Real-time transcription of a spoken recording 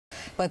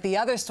But the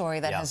other story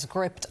that has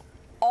gripped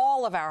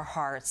all of our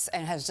hearts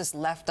and has just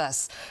left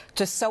us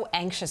just so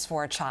anxious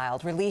for a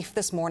child. Relief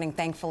this morning,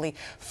 thankfully,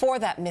 for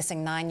that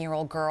missing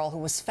 9-year-old girl who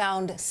was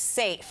found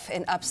safe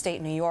in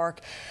upstate New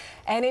York.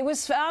 And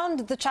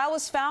the child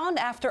was found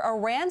after a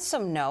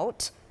ransom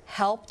note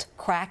helped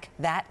crack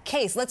that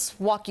case. Let's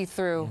walk you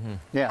through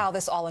how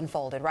this all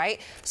unfolded, right?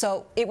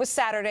 So it was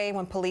Saturday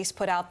when police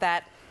put out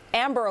that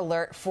Amber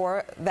Alert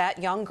for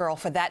that young girl,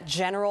 for that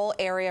general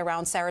area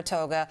around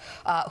Saratoga,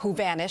 who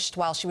vanished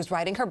while she was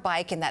riding her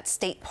bike in that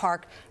state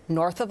park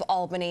north of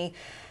Albany.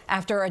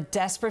 After a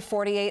desperate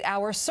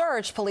 48-hour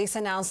search, police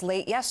announced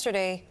late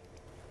yesterday,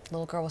 the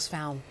little girl was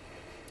found.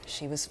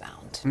 She was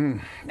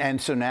found.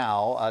 And so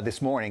now,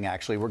 this morning,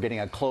 actually, we're getting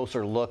a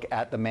closer look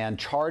at the man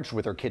charged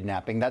with her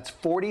kidnapping. That's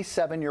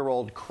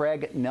 47-year-old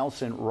Craig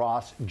Nelson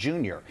Ross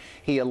Jr.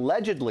 He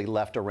allegedly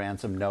left a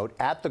ransom note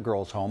at the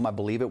girl's home. I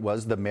believe it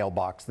was the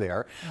mailbox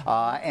there.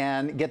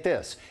 And get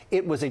this,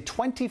 it was a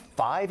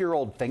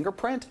 25-year-old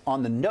fingerprint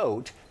on the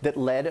note that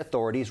led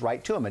authorities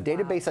right to him. A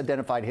database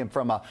identified him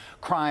from a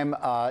crime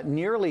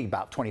nearly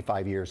about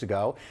 25 years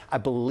ago. I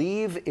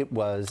believe it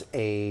was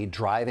a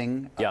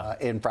driving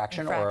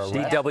infraction or arrest.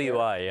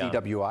 DWI, yeah.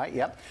 DWI,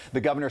 yep.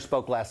 The governor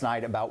spoke last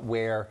night about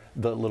where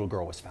the little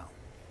girl was found.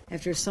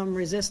 After some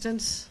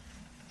resistance,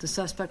 the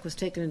suspect was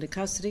taken into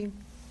custody,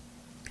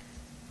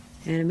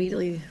 and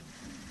immediately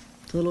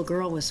the little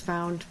girl was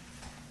found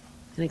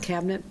in a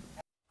cabinet.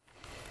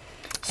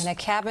 In a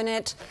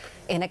cabinet,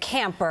 in a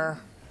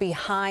camper,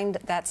 behind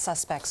that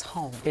suspect's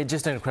home. It's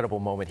just an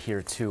incredible moment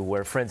here, too,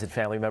 where friends and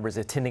family members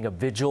attending a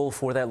vigil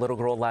for that little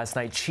girl last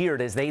night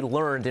cheered as they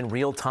learned in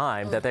real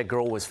time that that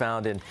girl was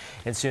found and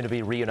soon to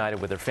be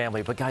reunited with her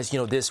family. But, guys, you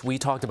know, we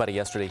talked about it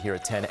yesterday here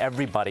at 10.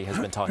 Everybody has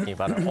been talking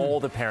about it. All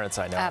the parents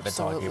I know have been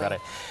talking about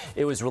it.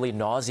 It was really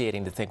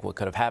nauseating to think what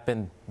could have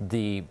happened.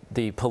 The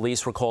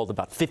police were called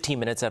about 15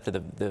 minutes after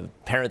the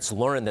parents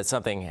learned that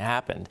something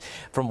happened.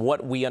 From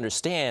what we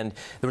understand,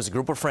 there was a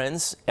group of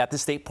friends at the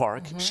state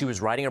park. She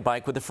was riding her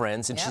bike with the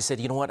friends, and she said,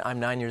 you know what, I'm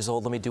 9 years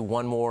old, let me do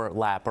one more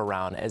lap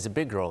around as a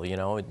big girl, you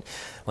know,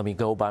 let me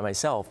go by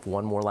myself,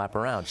 one more lap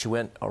around. She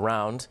went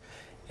around,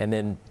 and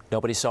then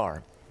nobody saw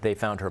her. They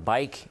found her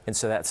bike, and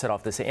so that set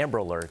off this Amber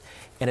Alert.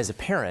 And as a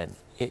parent,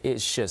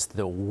 it's just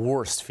the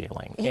worst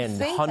feeling.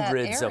 And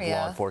hundreds of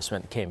law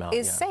enforcement came out.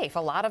 Is safe. A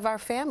lot of our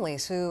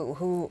families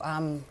who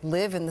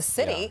live in the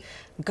city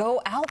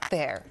go out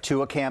there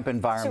to a camp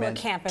environment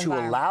to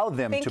allow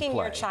them to play. Thinking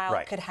your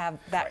child could have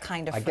that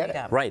kind of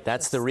freedom. Right,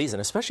 that's the reason.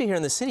 Especially here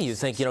in the city, you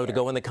think, you know, to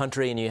go in the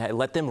country and you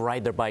let them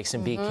ride their bikes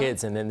and be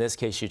kids, and in this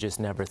case, you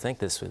just never think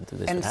this would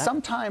happen. And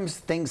sometimes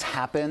things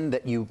happen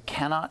that you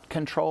cannot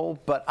control,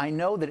 but I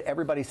know that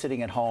everybody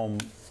sitting at home,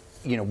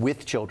 you know,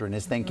 with children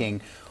is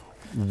thinking,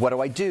 what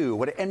do I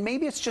do? And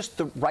maybe it's just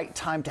the right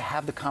time to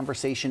have the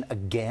conversation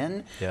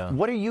again.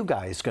 What are you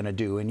guys going to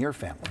do in your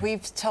family?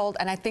 We've told,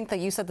 and I think that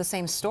you said the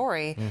same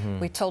story,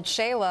 we told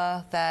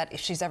Shayla that if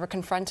she's ever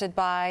confronted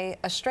by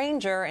a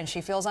stranger and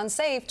she feels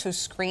unsafe, to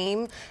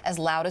scream as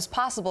loud as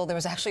possible. There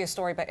was actually a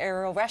story by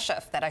Ariel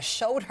Reshef that I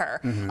showed her,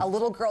 a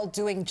little girl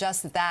doing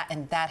just that,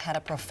 and that had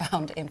a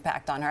profound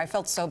impact on her. I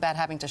felt so bad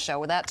having to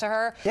show that to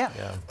her.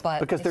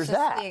 But because there's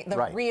that.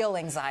 The real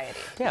anxiety.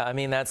 Yeah, I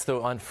mean, that's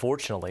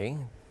unfortunately,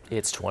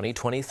 it's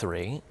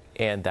 2023,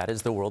 and that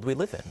is the world we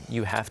live in.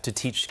 You have to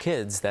teach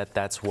kids that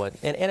that's what,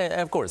 and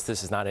of course,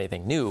 this is not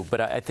anything new,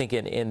 but I think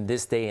in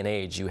this day and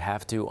age, you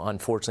have to,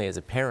 unfortunately, as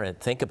a parent,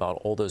 think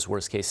about all those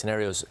worst-case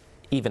scenarios,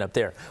 even up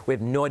there. We have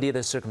no idea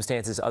the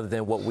circumstances other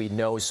than what we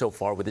know so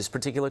far with this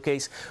particular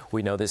case.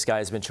 We know this guy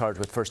has been charged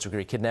with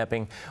first-degree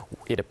kidnapping.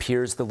 It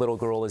appears the little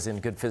girl is in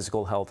good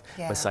physical health,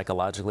 but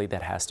psychologically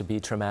that has to be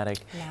traumatic.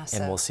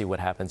 And we'll see what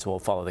happens. We'll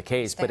follow the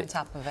case. Stay on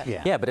top of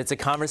it. Yeah, but it's a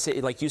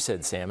conversation, like you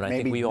said, Sam, and maybe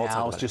I think we all talk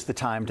about it. Now's just the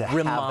time to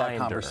have that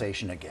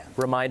conversation again.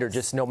 Reminder,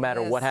 just no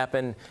matter what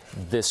happened,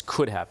 this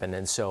could happen.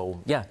 And so,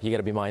 yeah, you got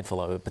to be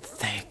mindful of it. But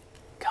thank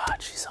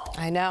God she's home.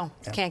 I know.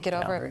 Can't get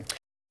over it.